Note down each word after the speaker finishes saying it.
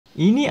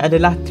Ini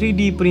adalah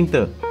 3D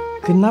printer.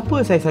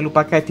 Kenapa saya selalu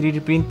pakai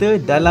 3D printer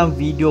dalam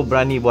video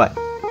Berani buat?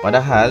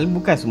 Padahal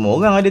bukan semua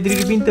orang ada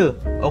 3D printer.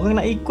 Orang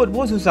nak ikut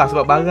pun susah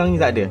sebab barang ni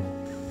tak ada.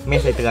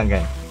 Mari saya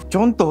terangkan.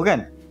 Contoh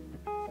kan,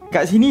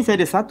 kat sini saya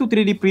ada satu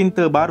 3D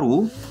printer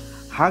baru.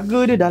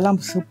 Harga dia dalam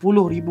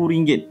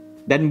RM10,000.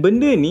 Dan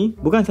benda ni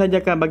bukan sahaja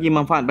akan bagi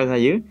manfaat pada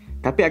saya,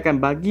 tapi akan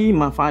bagi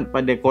manfaat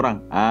pada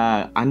korang,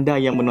 anda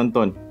yang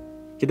menonton.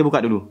 Kita buka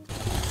dulu.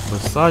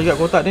 Besar juga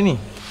kotak dia ni.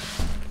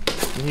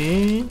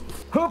 Okay.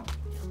 Hop.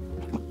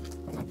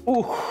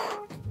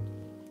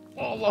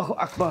 Allahu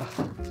Akbar.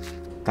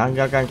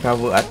 Tanggalkan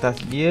cover atas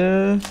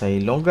dia.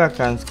 Saya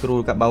longgarkan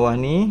skru kat bawah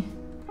ni.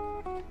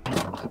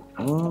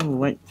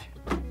 Alright.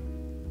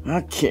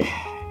 Okay.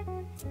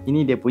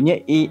 Ini dia punya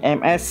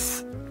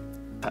EMS.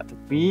 Tak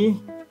tepi.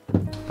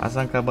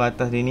 Pasang cover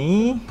atas dia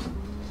ni.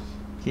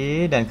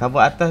 Okay. Dan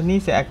cover atas ni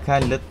saya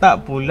akan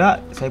letak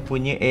pula saya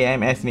punya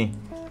EMS ni.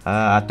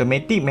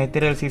 Automatic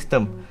Material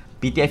System.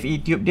 PTFE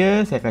tube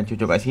dia saya akan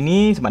cocok kat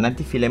sini sebab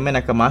nanti filament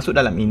akan masuk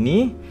dalam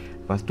ini.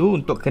 Lepas tu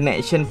untuk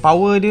connection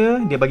power dia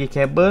bagi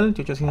kabel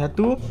cocok sini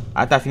satu,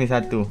 atas sini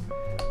satu.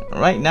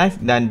 Alright, nice.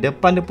 Dan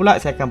depan dia pula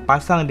saya akan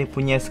pasang dia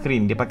punya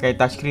screen. Dia pakai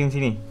touch screen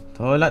sini.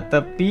 Tolak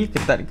tepi,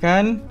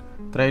 ketatkan.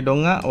 Try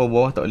dongak. Oh,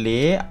 bawah tak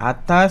boleh.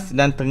 Atas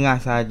dan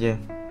tengah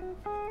saja.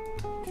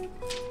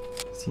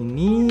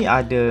 Sini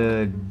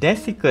ada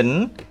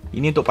desiccant.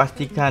 Ini untuk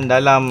pastikan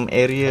dalam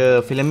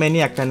area filament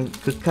ni akan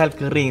kekal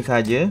kering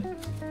saja.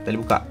 Tak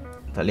boleh buka.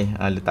 Tak boleh.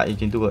 Letak je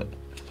macam tu kot.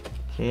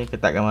 Okay,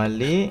 ketatkan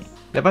balik.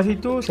 Lepas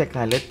itu saya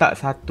akan letak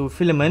satu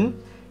filament.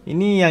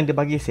 Ini yang dia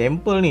bagi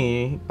sampel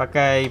ni.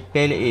 Pakai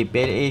PLA.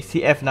 PLA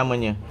CF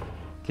namanya.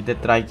 Kita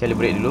try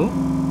calibrate dulu.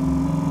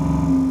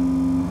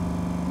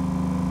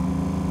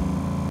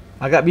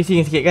 Agak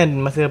bising sikit kan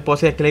masa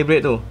proses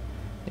calibrate tu.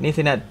 Ini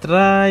saya nak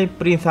try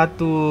print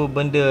satu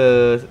benda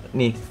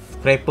ni.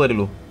 Scraper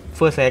dulu.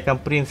 First saya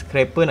akan print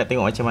scraper, nak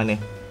tengok macam mana.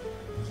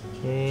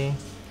 Okay.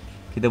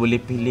 Kita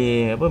boleh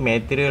pilih apa,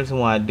 material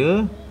semua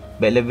ada,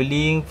 back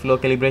leveling, flow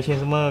calibration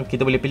semua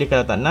kita boleh pilih.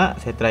 Kalau tak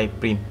nak, saya try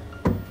print.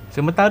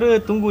 Sementara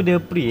tunggu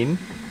dia print,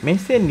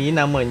 mesin ni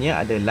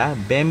namanya adalah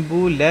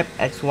Bambu Lab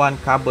X1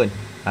 Carbon.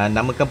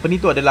 Nama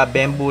company tu adalah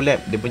Bambu Lab.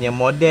 Dia punya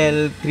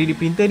model 3D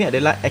printer ni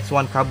adalah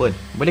X1 Carbon.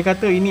 Boleh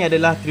kata ini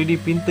adalah 3D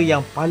printer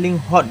yang paling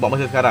hot buat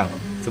masa sekarang.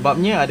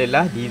 Sebabnya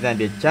adalah design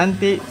dia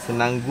cantik,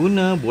 senang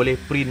guna, boleh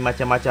print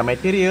macam-macam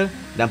material,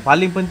 dan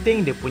paling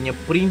penting dia punya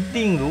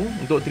printing tu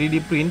untuk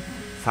 3D print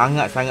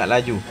sangat-sangat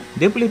laju.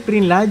 Dia boleh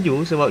print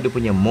laju sebab dia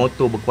punya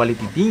motor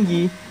berkualiti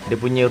tinggi. Dia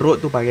punya rod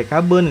tu pakai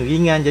karbon,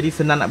 ringan, jadi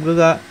senang nak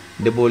bergerak.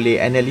 Dia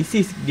boleh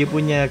analisis dia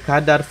punya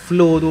kadar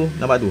flow tu.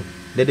 Nampak tu?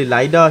 Dia ada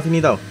LiDAR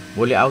sini tau.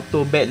 Boleh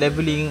auto back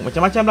leveling.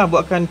 Macam-macam lah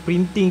buatkan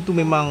printing tu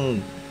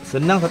memang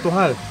senang satu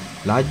hal.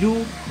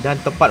 Laju dan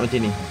tepat macam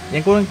ni.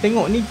 Yang korang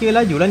tengok ni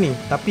kira laju lah ni.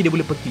 Tapi dia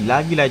boleh pergi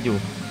lagi laju.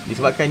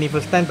 Disebabkan ni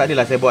first time tak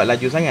adalah saya buat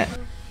laju sangat.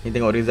 Ni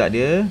tengok result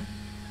dia.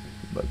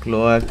 Buat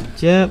keluar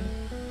kejap.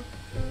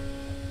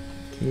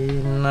 Okay,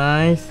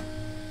 nice.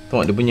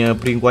 Tengok dia punya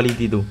print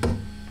quality tu.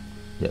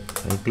 Sekejap,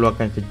 saya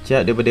keluarkan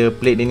kejap daripada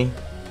plate dia ni.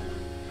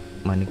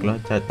 Mana keluar?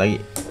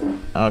 Tarik.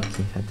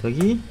 Okay, satu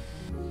lagi.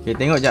 Okay,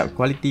 tengok sekejap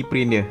quality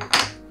print dia.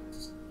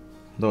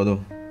 Tengok tu.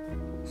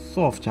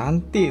 Soft,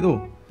 cantik tu.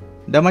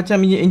 Dah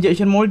macam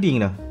injection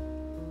molding dah.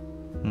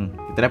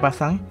 Kita dah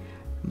pasang.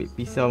 Ambil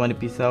pisau, mana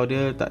pisau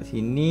dia? Letak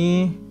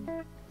sini.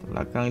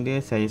 Belakang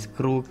dia saya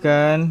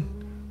skrukan.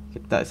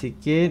 Ketat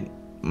sikit.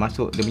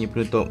 Masuk dia punya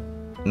penutup.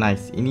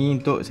 Nice.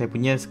 Ini untuk saya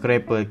punya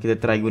scraper. Kita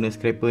try guna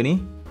scraper ni.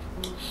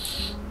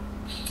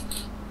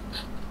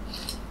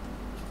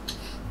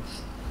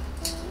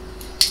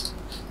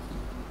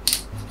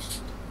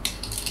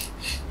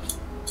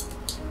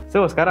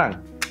 So sekarang,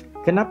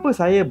 kenapa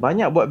saya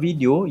banyak buat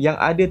video yang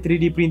ada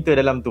 3D printer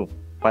dalam tu?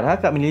 Padahal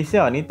kat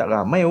Malaysia ni tak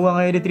ramai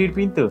orang yang ada 3D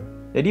printer.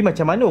 Jadi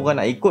macam mana orang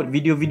nak ikut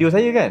video-video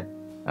saya kan?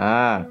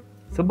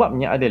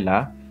 Sebabnya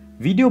adalah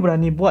video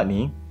Berani buat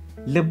ni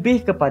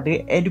lebih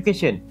kepada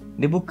education.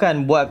 Dia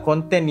bukan buat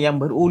konten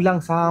yang berulang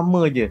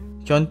sama je.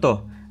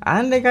 Contoh,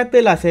 andai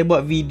katalah saya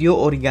buat video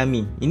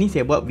origami. Ini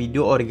saya buat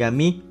video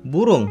origami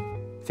burung.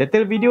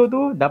 Settle video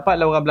tu,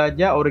 dapatlah orang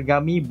belajar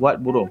origami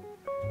buat burung.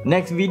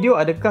 Next video,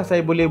 adakah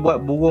saya boleh buat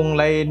burung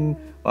lain?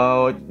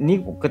 Ni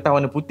kertas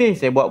warna putih,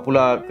 saya buat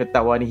pula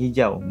kertas warna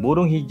hijau.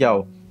 Burung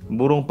hijau,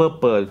 burung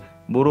purple,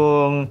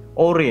 burung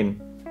orange.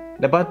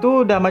 Lepas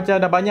tu dah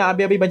banyak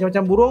habis-habis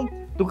macam-macam burung.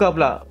 Tukar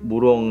pula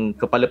burung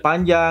kepala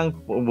panjang,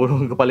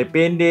 burung kepala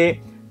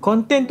pendek.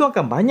 Konten tu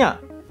akan banyak,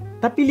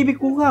 tapi lebih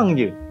kurang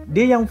je.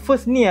 Dia yang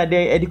first ni ada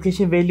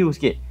education value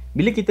sikit.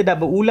 Bila kita dah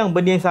berulang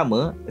benda yang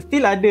sama,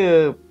 still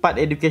ada part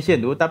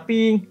education tu,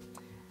 tapi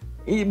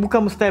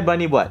bukan mesti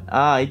Berani buat.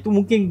 Itu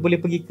mungkin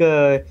boleh pergi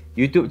ke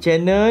YouTube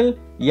channel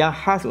yang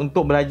khas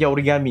untuk belajar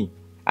origami.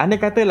 Anda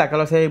katalah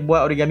kalau saya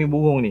buat origami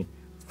burung ni,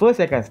 first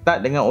saya akan start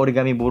dengan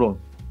origami burung.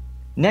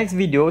 Next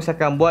video saya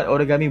akan buat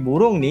origami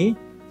burung ni,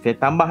 saya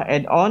tambah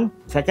add-on.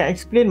 Saya akan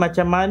explain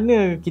macam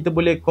mana kita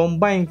boleh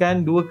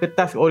combinekan dua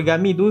kertas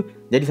origami tu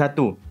jadi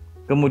satu.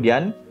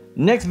 Kemudian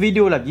Next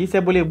video lagi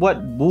saya boleh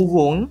buat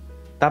burung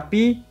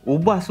tapi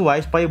ubah suai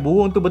supaya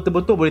burung tu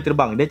betul-betul boleh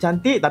terbang. Dia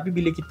cantik tapi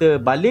bila kita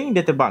baling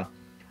dia terbang.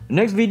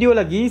 Next video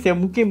lagi saya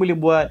mungkin boleh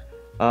buat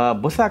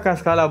besarkan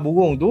skala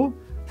burung tu.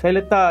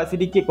 Saya letak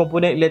sedikit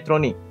komponen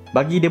elektronik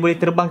bagi dia boleh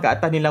terbang ke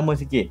atas ni lama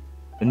sikit.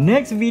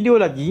 Next video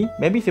lagi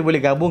maybe saya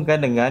boleh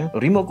gabungkan dengan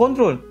remote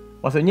control.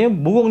 Maksudnya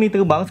burung ni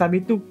terbang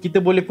sambil tu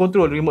kita boleh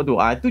control remote tu.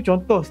 Itu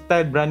contoh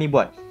style Berani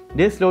buat.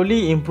 Dia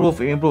slowly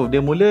improve.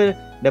 Dia mula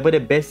daripada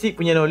basic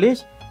punya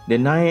knowledge, dia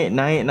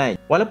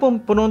naik.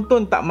 Walaupun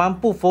penonton tak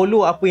mampu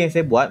follow apa yang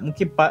saya buat,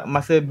 mungkin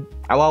masa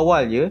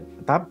awal-awal je,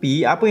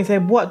 tapi apa yang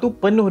saya buat tu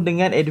penuh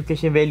dengan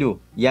education value.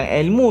 Yang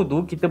ilmu tu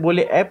kita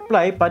boleh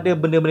apply pada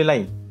benda-benda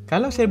lain.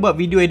 Kalau saya buat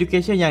video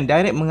education yang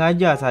direct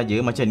mengajar saja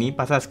macam ni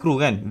pasal skru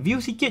kan, view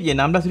sikit je,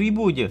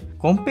 16,000 je.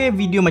 Compare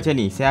video macam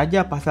ni, saya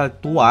ajar pasal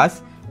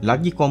tuas,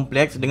 lagi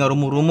kompleks dengan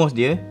rumus-rumus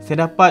dia,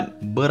 saya dapat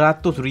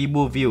beratus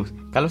ribu views.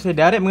 Kalau saya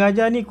direct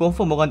mengajar ni,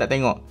 confirm orang tak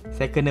tengok.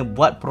 Saya kena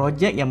buat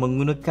projek yang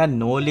menggunakan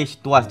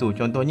knowledge tuas tu.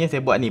 Contohnya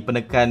saya buat ni,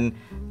 penekan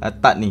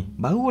tat ni,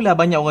 barulah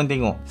banyak orang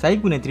tengok. Saya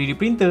guna 3D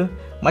printer.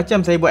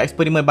 Macam saya buat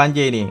eksperimen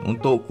banjir ni,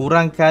 untuk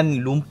kurangkan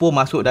lumpur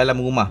masuk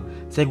dalam rumah,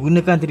 saya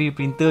gunakan 3D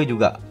printer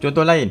juga.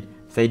 Contoh lain,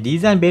 saya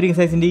design bearing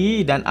saya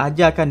sendiri dan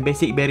ajarkan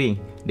basic bearing.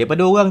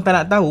 Daripada orang tak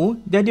nak tahu,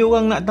 jadi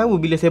orang nak tahu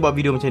bila saya buat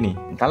video macam ni.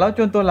 Kalau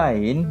contoh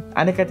lain,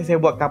 andai kata saya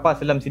buat kapal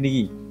selam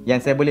sendiri,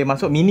 yang saya boleh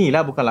masuk mini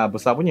lah, bukanlah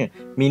besar punya.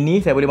 Mini,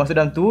 saya boleh masuk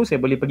dalam tu, saya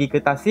boleh pergi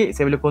ke tasik,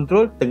 saya boleh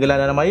kontrol, tenggelam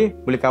dalam air,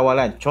 boleh kawal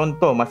kan.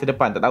 Contoh masa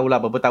depan, tak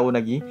tahulah berapa tahun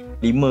lagi,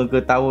 5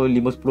 ke tahun,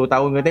 5-10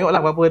 tahun ke,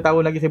 tengoklah berapa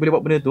tahun lagi saya boleh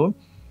buat benda tu.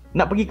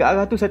 Nak pergi ke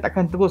arah tu, saya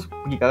takkan terus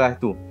pergi ke arah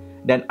tu.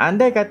 Dan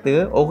andai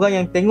kata orang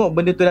yang tengok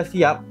benda tu dah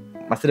siap,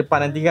 masa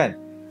depan nanti kan,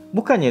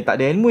 bukannya tak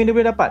ada ilmu yang dia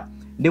boleh dapat.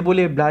 Dia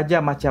boleh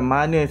belajar macam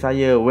mana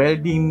saya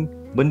welding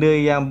benda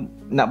yang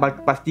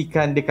nak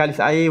pastikan dia kalis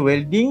air,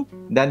 welding,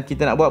 dan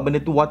kita nak buat benda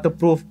tu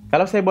waterproof.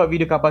 Kalau saya buat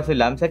video kapal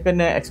selam, saya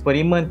kena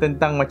eksperimen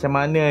tentang macam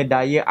mana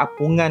daya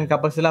apungan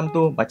kapal selam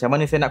tu, macam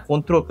mana saya nak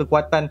kontrol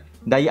kekuatan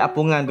daya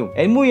apungan tu.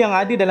 Ilmu yang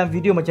ada dalam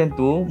video macam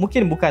tu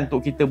mungkin bukan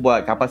untuk kita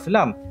buat kapal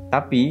selam,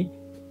 tapi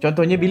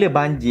contohnya bila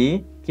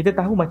banjir, kita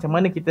tahu macam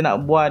mana kita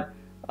nak buat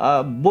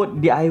boat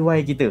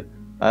DIY kita.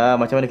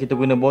 Macam mana kita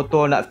guna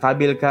botol, nak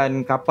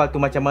stabilkan kapal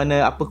tu macam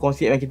mana, apa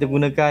konsep yang kita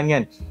gunakan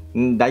kan.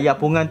 Daya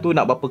apungan tu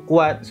nak berapa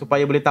kuat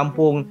supaya boleh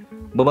tampung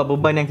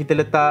beban-beban yang kita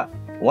letak.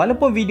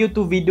 Walaupun video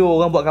tu video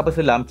orang buat kapal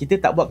selam, kita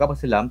tak buat kapal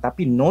selam,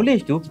 tapi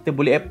knowledge tu kita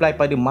boleh apply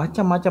pada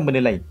macam-macam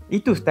benda lain.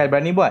 Itu style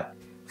Berani buat.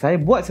 Saya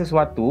buat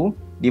sesuatu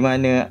di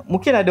mana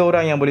mungkin ada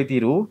orang yang boleh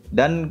tiru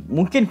dan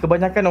mungkin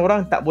kebanyakan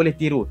orang tak boleh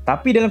tiru.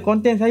 Tapi dalam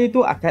konten saya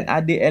tu akan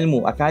ada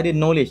ilmu, akan ada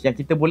knowledge yang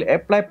kita boleh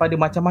apply pada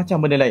macam-macam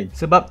benda lain.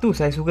 Sebab tu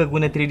saya suka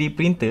guna 3D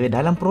printer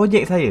dalam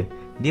projek saya.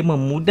 Dia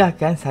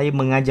memudahkan saya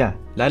mengajar.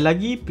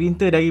 Lagi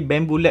printer dari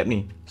Bambu Lab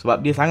ni,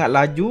 sebab dia sangat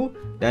laju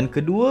dan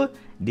kedua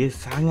dia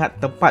sangat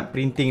tepat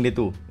printing dia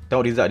tu.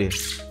 Tengok result dia.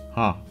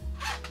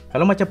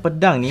 Kalau macam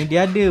pedang ni,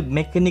 dia ada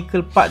mechanical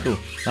part tu.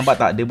 Nampak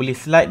tak? Dia boleh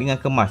slide dengan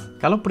kemas.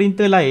 Kalau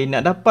printer lain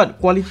nak dapat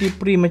quality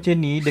print macam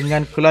ni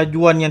dengan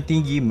kelajuan yang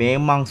tinggi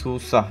memang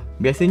susah.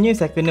 Biasanya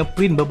saya kena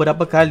print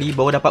beberapa kali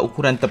baru dapat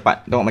ukuran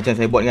tepat. Tengok macam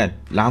saya buat kan.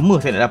 Lama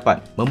saya nak dapat.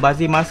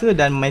 Membazir masa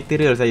dan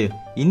material saya.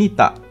 Ini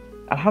tak.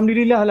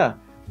 Alhamdulillah lah.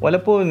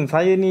 Walaupun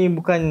saya ni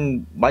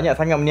bukan banyak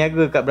sangat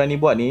meniaga kat Berani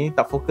Buat ni,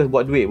 tak fokus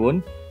buat duit pun,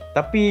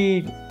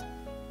 tapi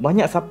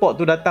banyak support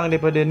tu datang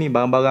daripada ni,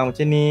 barang-barang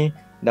macam ni.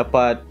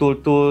 Dapat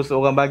tools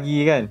orang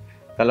bagi kan.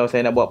 Kalau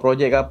saya nak buat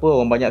projek ke apa,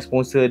 orang banyak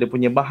sponsor dia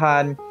punya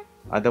bahan.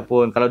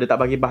 Ataupun kalau dia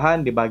tak bagi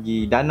bahan, dia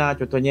bagi dana.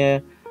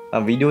 Contohnya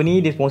video ni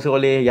disponsor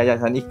oleh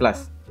Yayasan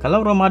Ikhlas.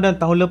 Kalau Ramadan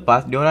tahun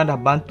lepas, diorang dah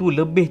bantu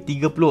lebih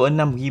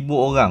 36,000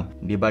 orang.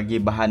 Dia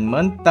bagi bahan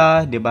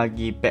mentah, dia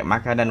bagi pack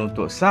makanan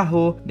untuk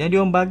sahur, dan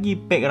diorang bagi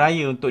pack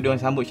raya untuk diorang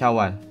sambut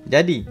Syawal.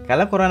 Jadi,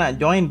 kalau korang nak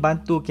join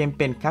bantu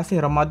kempen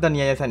Kasih Ramadan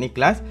Yayasan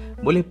Ikhlas,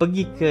 boleh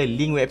pergi ke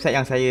link website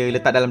yang saya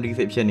letak dalam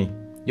description ni.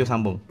 Jom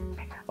sambung.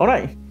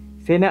 Alright,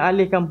 saya nak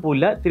alihkan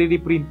pula 3D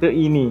printer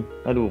ini.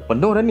 Aduh,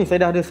 penuh dah ni.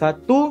 Saya dah ada 1,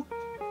 2,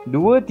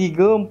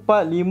 3, 4,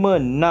 5,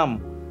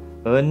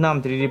 6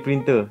 6 3D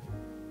printer.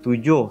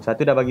 7,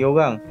 satu dah bagi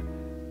orang.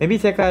 Maybe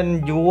saya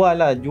akan jual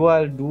lah,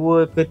 jual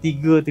 2 ke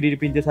 3 3D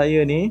printer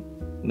saya ni.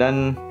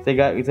 Dan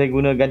saya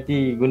guna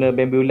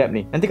Bambu Lab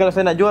ni. Nanti kalau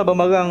saya nak jual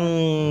barang-barang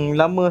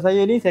lama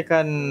saya ni, saya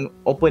akan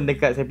open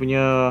dekat saya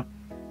punya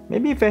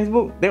maybe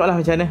Facebook.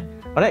 Tengoklah macam mana.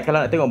 Alright,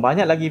 kalau nak tengok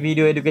banyak lagi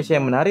video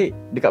education yang menarik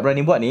dekat Berani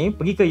Buat ni,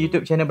 pergi ke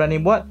YouTube channel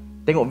Berani Buat,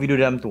 tengok video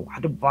dalam tu.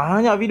 Ada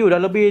banyak video, dah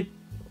lebih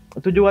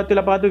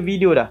 700-800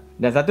 video dah.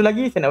 Dan satu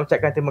lagi, saya nak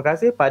ucapkan terima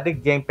kasih pada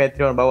geng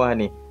Patreon bawah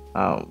ni.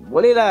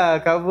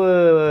 Bolehlah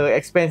cover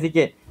expense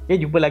sikit. Okay,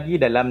 jumpa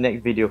lagi dalam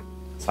next video.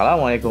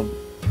 Assalamualaikum.